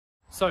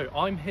So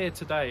I'm here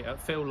today at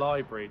Theale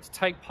Library to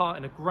take part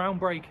in a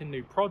groundbreaking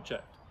new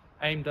project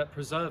aimed at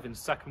preserving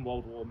Second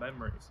World War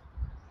memories.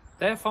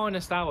 Their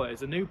Finest Hour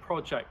is a new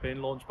project being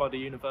launched by the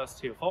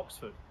University of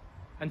Oxford,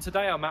 and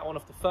today I'm at one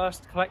of the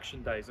first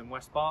collection days in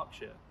West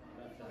Berkshire.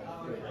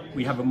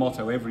 We have a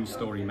motto: every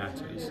story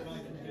matters.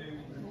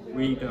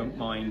 We don't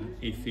mind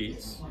if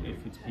it's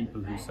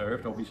people who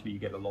served. Obviously you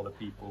get a lot of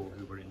people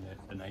who were in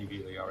the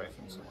Navy, the RAF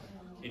and so on.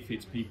 If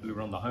it's people who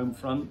are on the home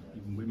front,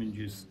 even women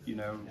just,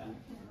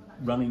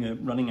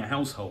 running a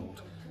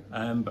household,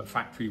 but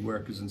factory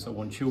workers and so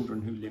on,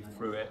 children who lived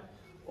through it,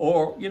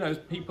 or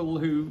people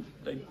who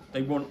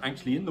they weren't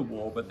actually in the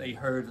war, but they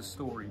heard a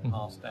story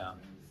passed down.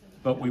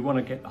 But we want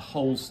to get the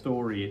whole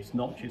story. It's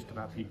not just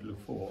about people who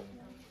fought.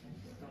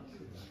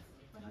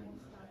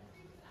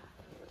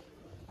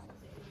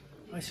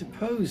 I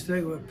suppose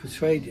they were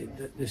persuaded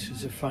that this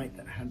was a fight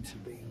that had to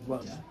be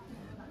won,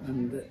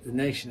 and that the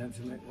nation had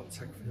to make what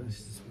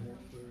sacrifices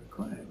were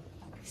required.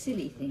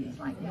 Silly things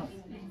like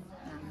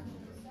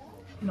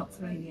not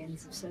throwing the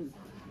ends of soap.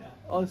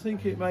 I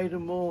think it made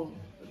them more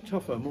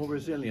tougher, more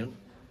resilient.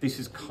 This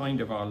is kind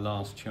of our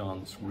last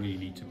chance,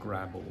 really, to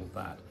grab all of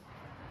that.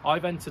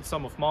 I've entered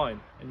some of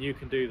mine, and you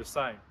can do the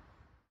same.